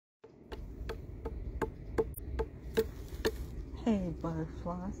Hey,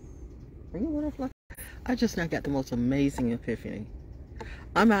 butterfly. Are you a butterfly? I just now got the most amazing epiphany.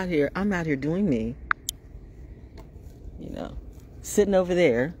 I'm out here doing me, sitting over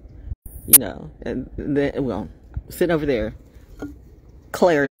there, and then, well, sitting over there,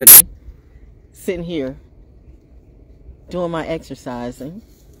 clarity, sitting here, doing my exercising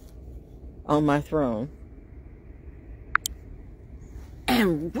on my throne,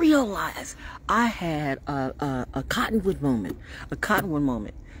 and realize I had a Cottonwood moment.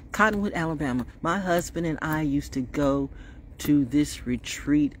 Cottonwood, Alabama. My husband and I used to go to this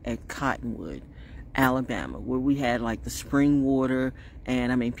retreat at Cottonwood, Alabama, where we had like the spring water,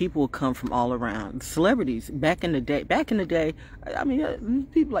 and I mean, people would come from all around. Celebrities back in the day, I mean,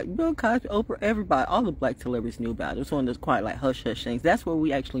 people like Bill Cosby, Oprah, everybody, all the black celebrities knew about it. It was one of those quite like hush hush things. That's where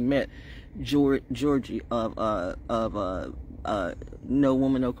we actually met Georgie of No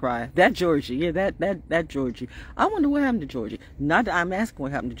Woman No Cry. That Georgie, yeah, that Georgie. I wonder what happened to Georgie. Not that I'm asking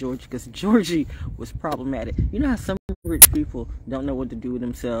what happened to Georgie, because Georgie was problematic. You know how some rich people don't know what to do with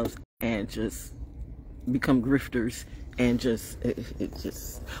themselves and just become grifters and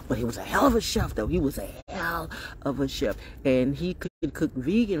but he was a hell of a chef, though. He was a hell of a chef, and he could cook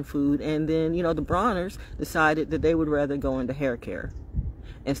vegan food. And then, the Broners decided that they would rather go into hair care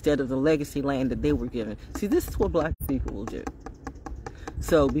instead of the legacy land that they were given. See, this is what black people will do.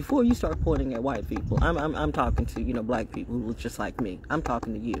 So before you start pointing at white people, I'm talking to, black people who look just like me. I'm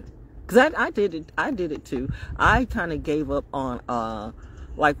talking to you. Because I did it too. I kind of gave up on,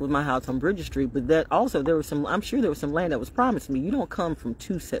 like with my house on Bridget Street, but that also I'm sure there was some land that was promised me. You don't come from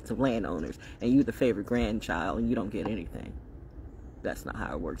two sets of landowners and you're the favorite grandchild and you don't get anything. That's not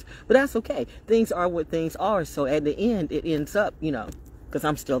how it works. But that's okay. Things are what things are. So at the end, it ends up, because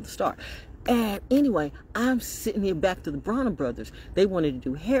I'm still the star. And anyway, I'm sitting here back to the Bronner brothers. They wanted to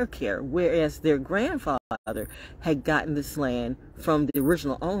do hair care, whereas their grandfather had gotten this land from the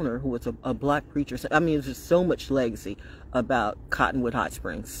original owner, who was a black preacher. I mean, there's just so much legacy about Cottonwood Hot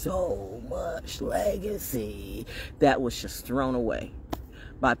Springs. So much legacy that was just thrown away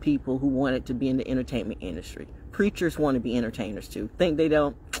by people who wanted to be in the entertainment industry. Preachers want to be entertainers too. Think they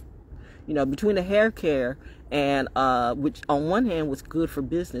don't? Between the hair care and which on one hand was good for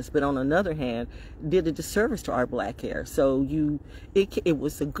business, but on another hand did a disservice to our black hair. So it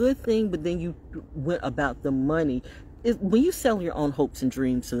was a good thing, but then you went about the money. When you sell your own hopes and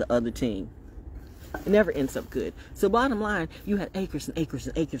dreams to the other team, it never ends up good. So bottom line, you had acres and acres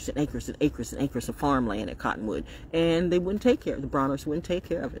and acres and acres and acres and acres of farmland at Cottonwood, and they wouldn't take care of it. The Browners wouldn't take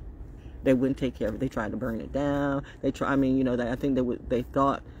care of it. They wouldn't take care of it. They tried to burn it down. I think they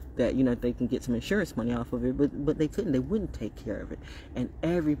thought that, they can get some insurance money off of it, but they couldn't. They wouldn't take care of it. And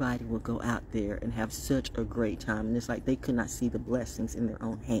everybody would go out there and have such a great time. And it's like they could not see the blessings in their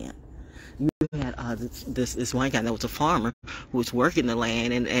own hand. You had this one guy that was a farmer who was working the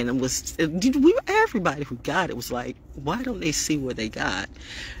land, and everybody who got it was like, why don't they see what they got?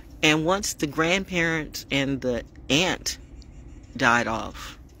 And once the grandparents and the aunt died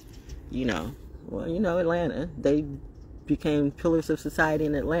off, Atlanta, they became pillars of society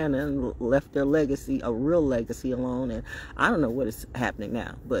in Atlanta and left their legacy, a real legacy, alone. And I don't know what is happening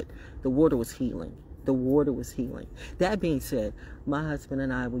now, but the water was healing. The water was healing. That being said, my husband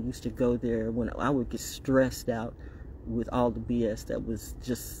and I used to go there when I would get stressed out with all the BS that was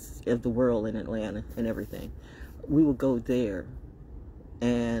just of the world in Atlanta and everything. We would go there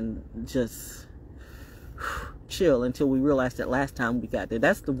and just chill until we realized that last time we got there.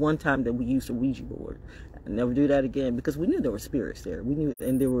 That's the one time that we used a Ouija board. I never do that again, because we knew there were spirits there. We knew,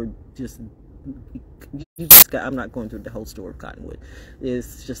 and there were I'm not going through the whole story of Cottonwood.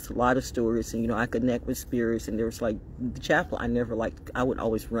 It's just a lot of stories, and I connect with spirits. And there was like the chapel I never liked. I would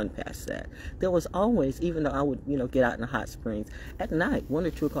always run past that. There was always, even though I would get out in the hot springs at night, 1 or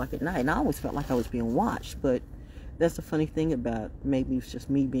 2 o'clock at night, and I always felt like I was being watched. But that's the funny thing about, maybe it's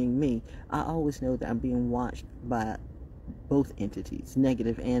just me being me, I always know that I'm being watched by both entities,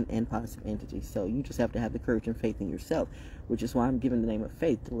 negative and positive entities. So you just have to have the courage and faith in yourself, which is why I'm given the name of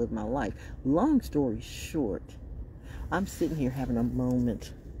faith to live my life. Long story short, I'm sitting here having a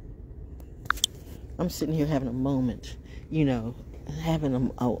moment.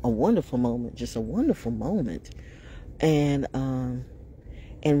 Having a wonderful moment, just a wonderful moment, and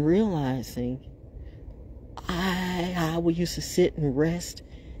realizing I would used to sit and rest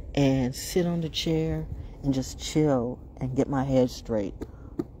and sit on the chair and just chill and get my head straight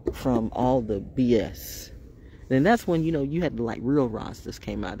from all the BS. Then that's when, you had like real Rastas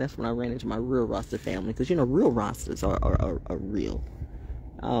came out. That's when I ran into my real Rasta family. Because, real Rastas are real.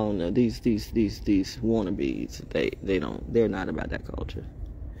 I don't know, these wannabes, they're not about that culture.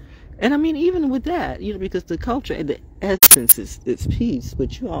 And I mean, even with that, because the culture and the essence is peace.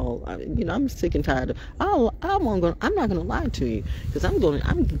 But you all, I'm sick and tired of. I'm not gonna lie to you, because I'm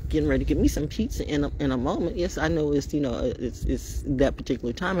getting ready to get me some pizza in a moment. Yes, I know it's it's that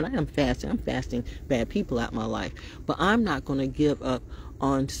particular time, and I am fasting. I'm fasting bad people out my life, but I'm not gonna give up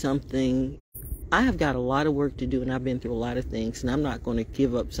on something. I have got a lot of work to do, and I've been through a lot of things, and I'm not going to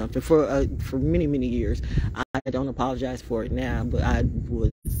give up something for many, many years. I don't apologize for it now, but I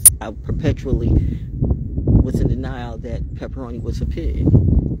perpetually was in denial that pepperoni was a pig.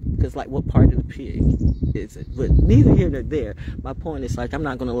 Because, like, what part of the pig is it? But neither here nor there. My point is, like, I'm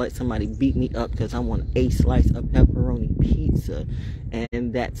not going to let somebody beat me up because I want a slice of pepperoni pizza.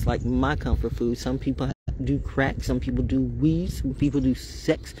 And that's, like, my comfort food. Some people do crack, some people do weed, some people do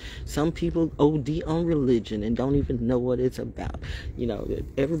sex, some people OD on religion and don't even know what it's about.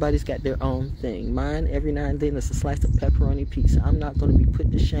 Everybody's got their own thing. Mine, every now and then, is a slice of pepperoni pizza. I'm not going to be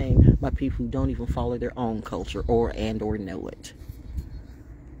put to shame by people who don't even follow their own culture or know it.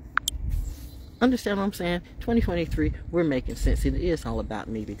 Understand what I'm saying? 2023, we're making sense. It is all about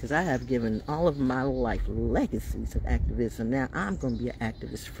me, because I have given all of my life legacies of activism. Now I'm going to be an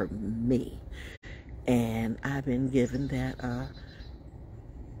activist for me. And I've been given that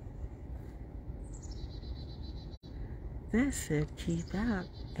said keep out,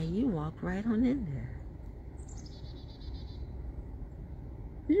 and you walk right on in there.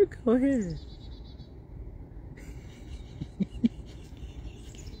 You go ahead.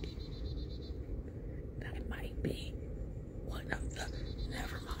 That might be one of the,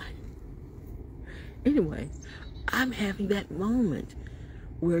 never mind. Anyway, I'm having that moment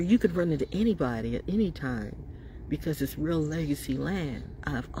where you could run into anybody at any time, because it's real legacy land.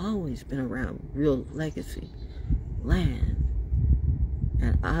 I've always been around real legacy land,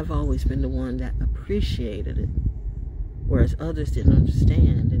 and I've always been the one that appreciated it, whereas others didn't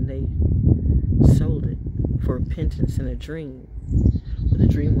understand, and they sold it for repentance and a dream. But the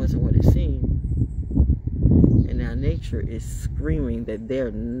dream wasn't what it seemed, and now nature is screaming that they're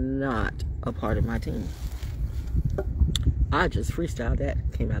not a part of my team. I just freestyled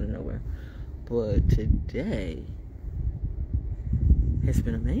that, came out of nowhere. But today has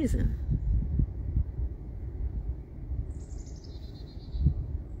been amazing.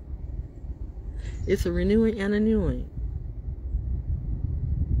 It's a renewing and a newing.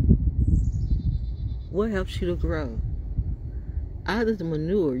 What helps you to grow? Either the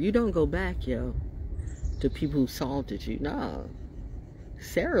manure, you don't go back, to people who salted you. No.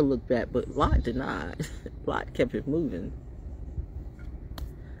 Sarah looked back, but Lot did not. Lot kept it moving.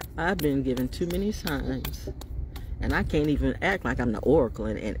 I've been given too many signs, and I can't even act like I'm the oracle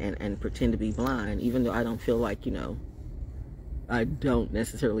and pretend to be blind, even though I don't feel like, I don't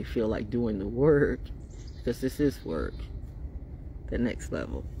necessarily feel like doing the work, because this is work. The next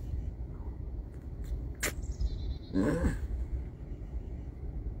level.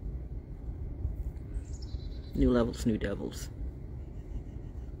 New levels, new devils.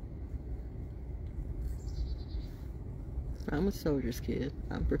 I'm a soldier's kid.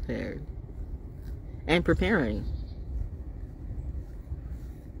 I'm prepared. And preparing.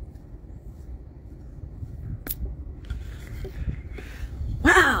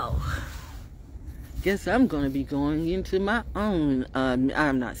 Wow! Guess I'm going to be going into my own,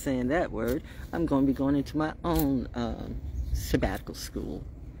 I'm not saying that word, I'm going to be going into my own sabbatical school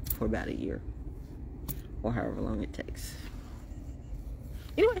for about a year. Or however long it takes.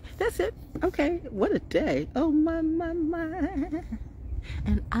 Anyway, that's it. Okay, what a day. Oh, my.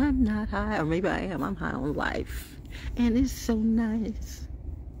 And I'm not high, or maybe I am. I'm high on life. And it's so nice.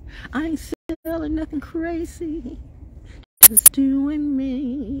 I ain't selling nothing crazy. Just doing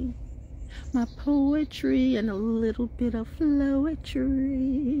me. My poetry and a little bit of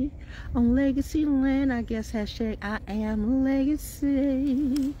flowetry. On legacy land, I guess hashtag I am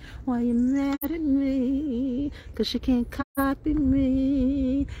legacy. Why you mad at me? 'Cause you can't copy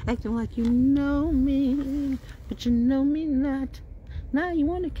me. Acting like you know me, but you know me not. Now you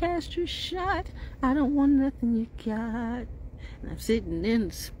want to cast your shot. I don't want nothing you got. And I'm sitting in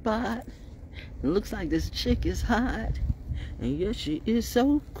the spot. It looks like this chick is hot. And yes, she is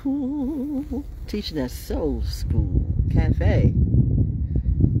so cool. Teaching at Soul School Cafe.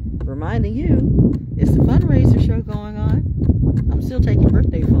 Reminding you, it's the fundraiser show going on. I'm still taking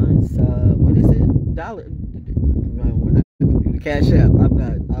birthday funds. What is it? $1. We're not going to do the Cashapp.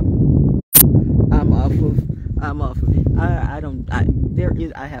 I'm off of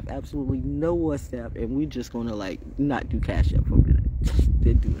it. I have absolutely no WhatsApp, and we're just going to, like, not do Cashapp for a minute.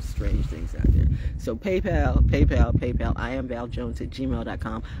 They're doing strange things out there. So PayPal. I am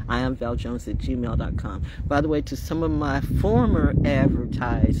ValJones@gmail.com. I am ValJones@gmail.com. By the way, to some of my former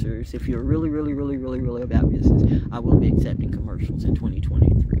advertisers, if you're really about business, I will be accepting commercials in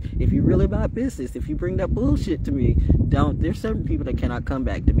 2023. If you're really about business, if you bring that bullshit to me, there's certain people that cannot come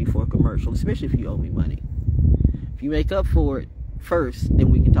back to me for a commercial, especially if you owe me money. If you make up for it first,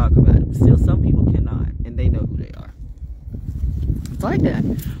 then we can talk about it. But still, some people cannot, and they know who they are. It's like that.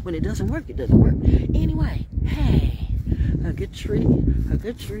 When it doesn't work, it doesn't work. Anyway, hey, a good tree.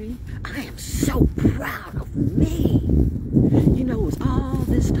 I am so proud of me. You know, it's all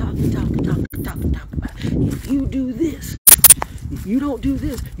this talking about. If you do this, if you don't do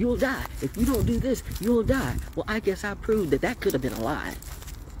this, you'll die. If you don't do this, you'll die. Well, I guess I proved that could have been a lie.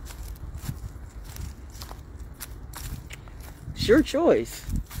 It's your choice.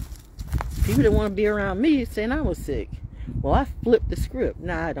 People that want to be around me saying I was sick. Well, I flipped the script.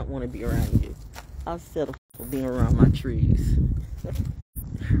 Nah, I don't want to be around you. I'll settle for being around my trees.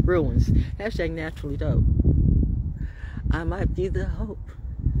 Real ones. #NaturallyDope. I might be the hope,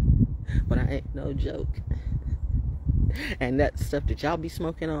 but I ain't no joke. And that stuff that y'all be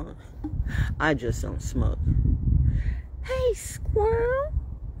smoking on, I just don't smoke. Hey, squirrel.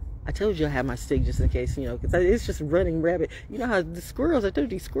 I told you I have my stick just in case, you know, because it's just running rabbit. You know how the squirrels, I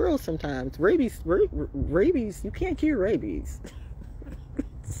told you squirrels sometimes, rabies, you can't cure rabies.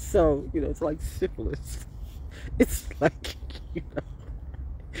 So, you know, it's like syphilis. It's like, you know,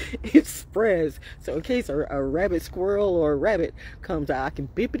 it spreads. So in case a rabbit squirrel or a rabbit comes out, I can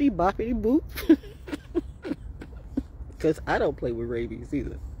bippity boppity boop. Because I don't play with rabies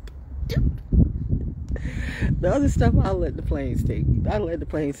either. The other stuff, I'll let the planes take. I'll let the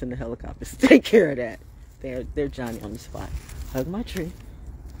planes and the helicopters take care of that. They're Johnny on the spot. Hug my tree.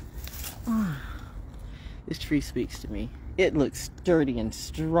 This tree speaks to me. It looks sturdy and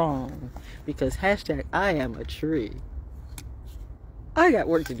strong because #I am a tree. I got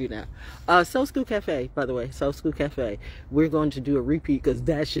work to do now. Soul School Cafe, by the way. Soul School Cafe. We're going to do a repeat because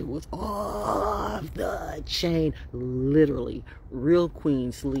that shit was off the chain. Literally. Real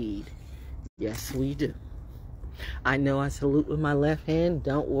Queens lead. Yes, we do. I know I salute with my left hand.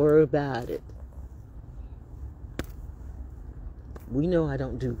 Don't worry about it. We know I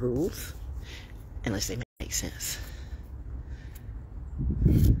don't do rules unless they make sense.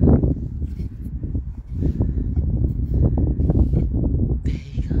 There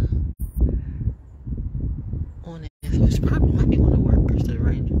you go. On it. Probably might be one of the workers to the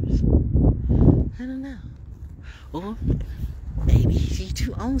Rangers. I don't know. Or maybe he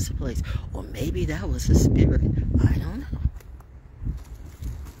too owns the place. Or maybe that was a spirit. I don't know.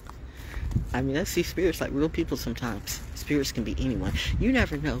 I mean, I see spirits like real people sometimes. Spirits can be anyone. You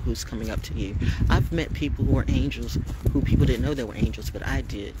never know who's coming up to you. I've met people who are angels, who people didn't know they were angels, but I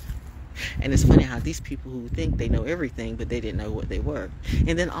did. And it's funny how these people who think they know everything, but they didn't know what they were.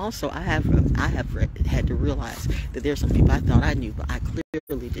 And then also, I have had to realize that there's some people I thought I knew, but I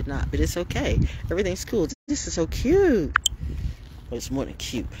clearly did not. But it's okay. Everything's cool. This is so cute. Well, it's more than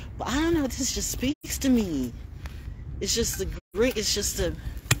cute. But I don't know. This just speaks to me. It's just the great. It's just the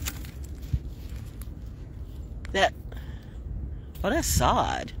that. Oh, that's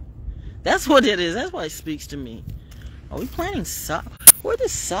sod. That's what it is. That's why it speaks to me. Are we planting sod? Where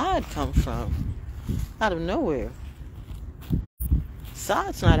does sod come from? Out of nowhere.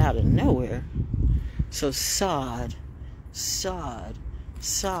 Sod's not out of nowhere. So sod. That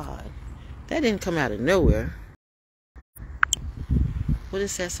didn't come out of nowhere. What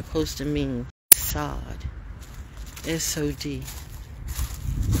is that supposed to mean? Sod. S-O-D.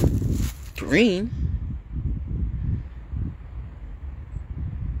 Green.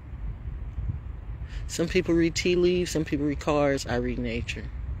 Some people read tea leaves, some people read cards. I read nature,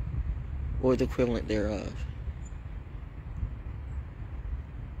 or the equivalent thereof.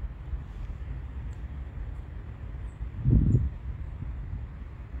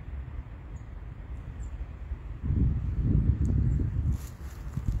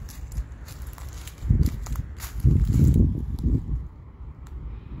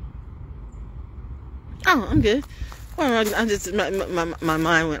 Oh, I'm good. Well, I just my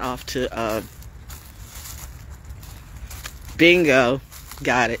mind went off to bingo.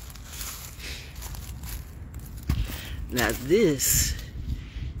 Got it. Now this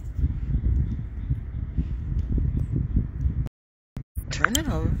turn it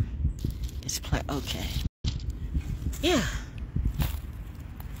over. It's play. Okay. Yeah.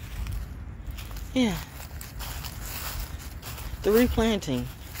 The replanting,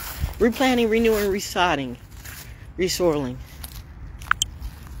 renewing, resodding, resoiling.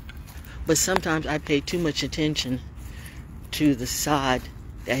 But sometimes I pay too much attention to the sod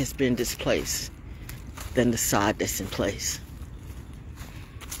that has been displaced than the sod that's in place.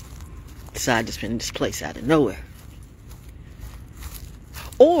 The sod that's been displaced out of nowhere.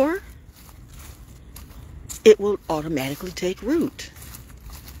 Or it will automatically take root.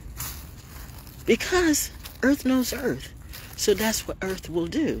 Because earth knows earth. So that's what earth will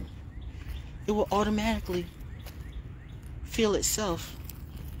do. It will automatically feel itself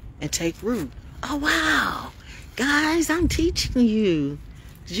and take root. Oh, wow. Guys, I'm teaching you.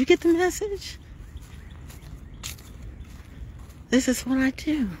 Did you get the message? This is what I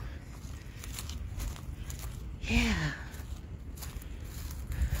do. Yeah.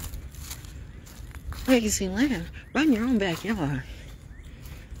 Legacy land. Run your own backyard.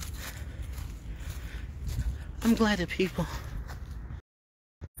 I'm glad that people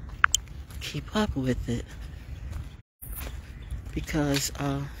keep up with it. Because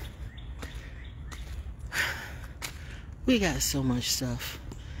we got so much stuff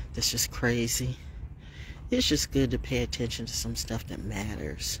that's just crazy. It's just good to pay attention to some stuff that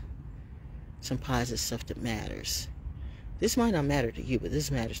matters. Some positive stuff that matters. This might not matter to you, but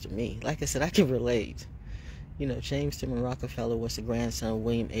this matters to me. Like I said, I can relate. You know, James Timothy Rockefeller was the grandson of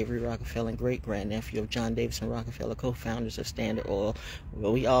William Avery Rockefeller and great-grandnephew of John Davison Rockefeller, co-founders of Standard Oil.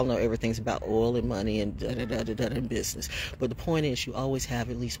 Well, we all know everything's about oil and money and da-da-da-da-da in business. But the point is, you always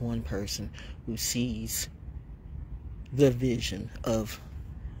have at least one person who sees the vision of,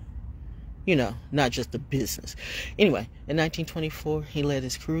 you know, not just the business. Anyway, in 1924, he led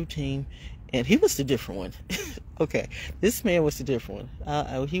his crew team, and he was the different one. Okay, this man was the different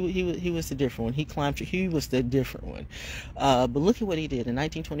one. He was the different one. He climbed. He was the different one. But look at what he did. In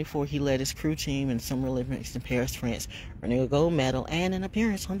 1924, he led his crew team in Summer Olympics in Paris, France, earning a gold medal and an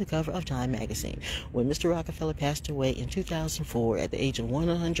appearance on the cover of Time magazine. When Mr. Rockefeller passed away in 2004 at the age of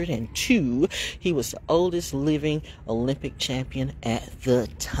 102, he was the oldest living Olympic champion at the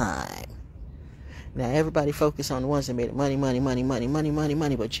time. Now, everybody focus on the ones that made it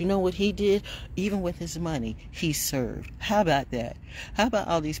money. But you know what he did? Even with his money, he served. How about that? How about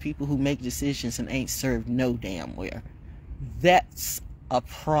all these people who make decisions and ain't served no damn where? That's a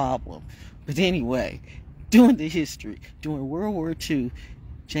problem. But anyway, during World War II,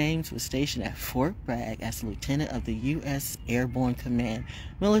 James was stationed at Fort Bragg as lieutenant of the U.S. Airborne Command.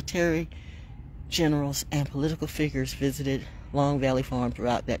 Military generals and political figures visited Long Valley Farm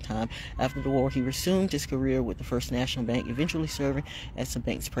throughout that time. After the war, he resumed his career with the First National Bank, eventually serving as the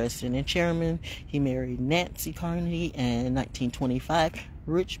bank's president and chairman. He married Nancy Carnegie, and in 1925,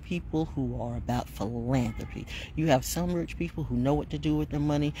 rich people who are about philanthropy. You have some rich people who know what to do with their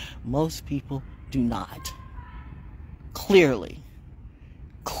money. Most people do not. Clearly,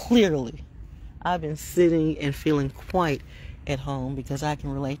 I've been sitting and feeling quite at home because I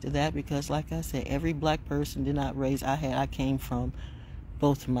can relate to that, because like I said, every black person did not raise. I came from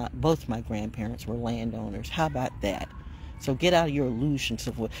both my grandparents were landowners. How about that? So get out of your illusions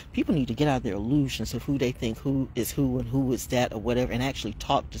of what people need to get out of their illusions of who they think who is who and who is that or whatever, and actually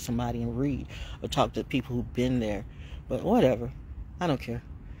talk to somebody and read or talk to people who've been there. But whatever, I don't care.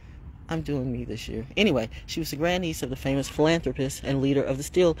 I'm doing me this year. Anyway, she was the grandniece of the famous philanthropist and leader of the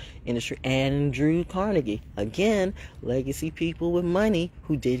steel industry, Andrew Carnegie. Again, legacy people with money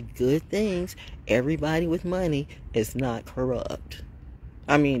who did good things. Everybody with money is not corrupt.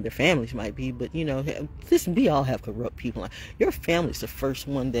 I mean, their families might be, but you know, listen, we all have corrupt people. Your family's the first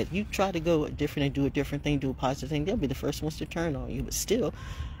one that you try to go different and do a different thing, do a positive thing. They'll be the first ones to turn on you, but still,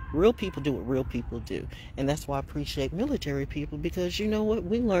 real people do what real people do. And that's why I appreciate military people, because you know what?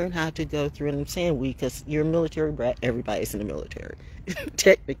 We learn how to go through, and I'm saying we because you're a military brat. Everybody's in the military,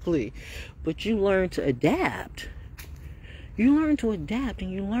 technically. But you learn to adapt. You learn to adapt, and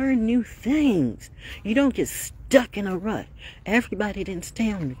you learn new things. You don't get stuck in a rut. Everybody didn't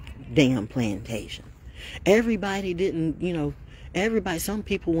stay on the damn plantation. Everybody didn't, you know, some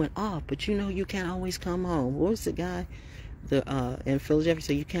people went off, but you know, you can't always come home. What was the guy? In Philadelphia,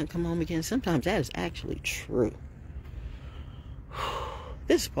 so you can't come home again. Sometimes that is actually true.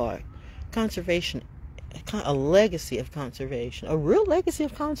 This part, conservation, a legacy of conservation, a real legacy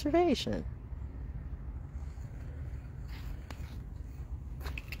of conservation.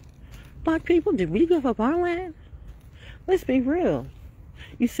 Black people, did we give up our land? Let's be real.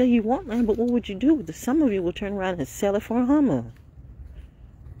 You say you want land, but what would you do with it? Some of you will turn around and sell it for a Hummer.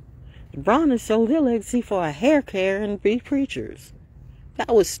 The Brownies sold their legacy for a hair care and be preachers.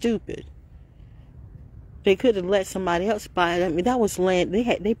 That was stupid. They could have let somebody else buy it. I mean, that was land.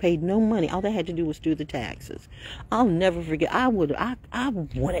 They paid no money. All they had to do was do the taxes. I'll never forget. I wanted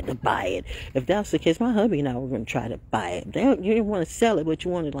to buy it. If that was the case, my hubby and I were going to try to buy it. You didn't want to sell it, but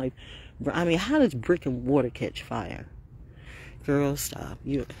you wanted, like, I mean, how does brick and mortar catch fire? Girl, stop.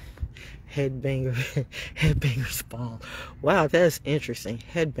 You headbanger. Headbanger's ball. Wow, that's interesting.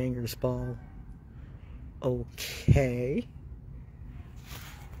 Headbanger's ball. Okay.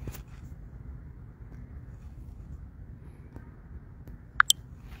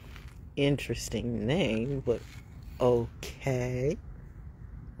 Interesting name, but okay.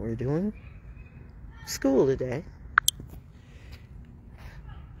 We're doing school today.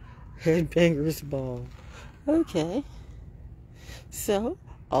 Headbanger's ball. Okay. So,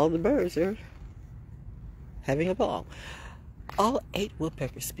 all the birds are having a ball. All 8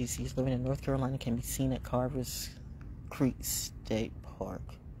 woodpecker species living in North Carolina can be seen at Carver's Creek State Park.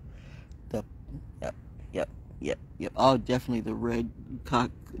 Yep. Oh, definitely the red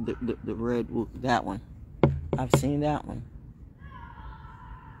cock, the red, that one. I've seen that one.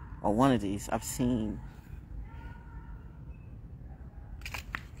 Or one of these. I've seen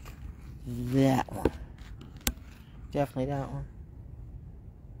that one. Definitely that one.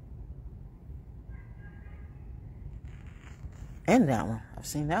 And that one. I've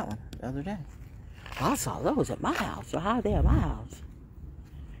seen that one the other day. I saw those at my house. So how are they at my house?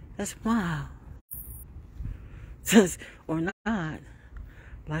 That's wow. Or not.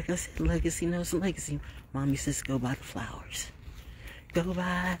 Like I said, legacy knows legacy. Mommy says go buy the flowers. Go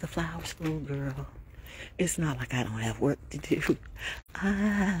buy the flowers, little girl. It's not like I don't have work to do.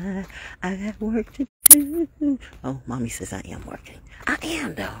 I got work to do. Oh, Mommy says I am working. I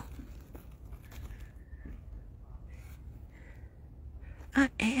am, though. I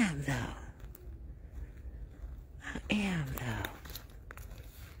am, though.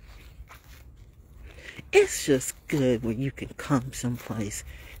 It's just good when you can come someplace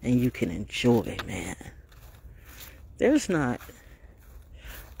and you can enjoy, man. I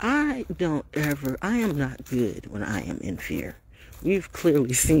am not good when I am in fear. We've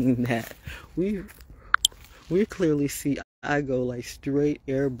clearly seen that. We clearly see I go like straight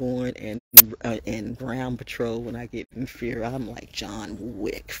airborne and ground patrol when I get in fear. I'm like John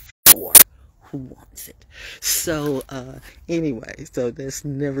Wick 4. Who wants it? So, anyway, so that's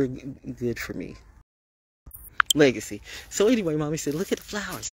never good for me. Legacy. So anyway, Mommy said, look at the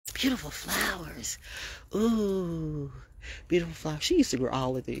flowers. Beautiful flowers. Ooh, beautiful flowers. She used to grow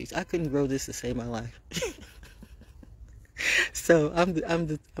all of these. I couldn't grow this to save my life. So I'm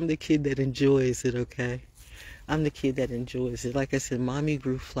the kid that enjoys it, okay? I'm the kid that enjoys it. Like I said, Mommy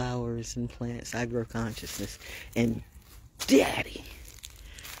grew flowers and plants. I grow consciousness. And Daddy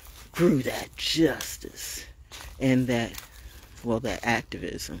grew that justice and that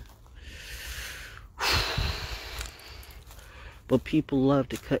activism. But people love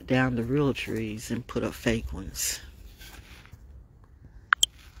to cut down the real trees and put up fake ones.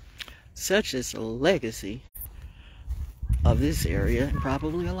 Such is the legacy of this area, and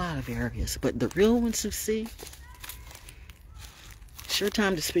probably a lot of areas. But the real ones you see, it's your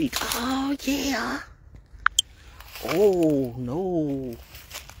time to speak. Oh, yeah. Oh, no.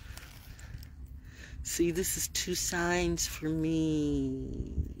 See, this is 2 signs for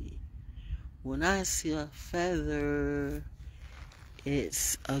me. When I see a feather,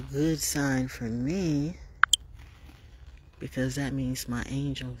 it's a good sign for me, because that means my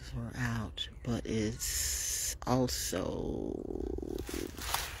angels are out. But it's also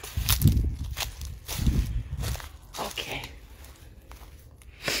okay.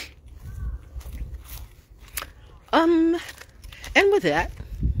 And with that,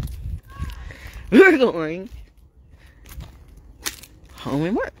 we're going home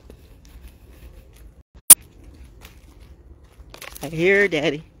and work. I hear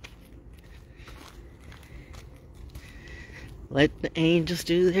Daddy. Let the angels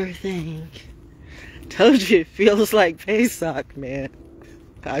do their thing. Told you it feels like Pesach, man.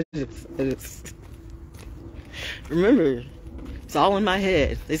 I just remember, it's all in my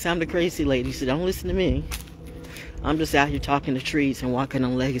head. They sound the crazy lady, so don't listen to me. I'm just out here talking to trees and walking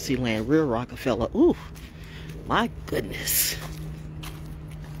on legacy land. Real Rockefeller. Ooh, my goodness.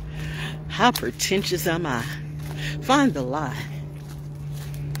 How pretentious am I? Find the lie.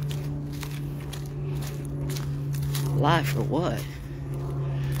 Lie for what?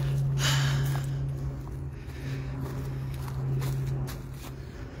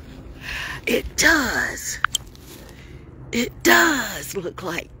 It does. It does look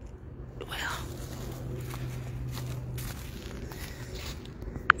like, well,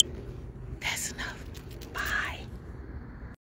 that's enough.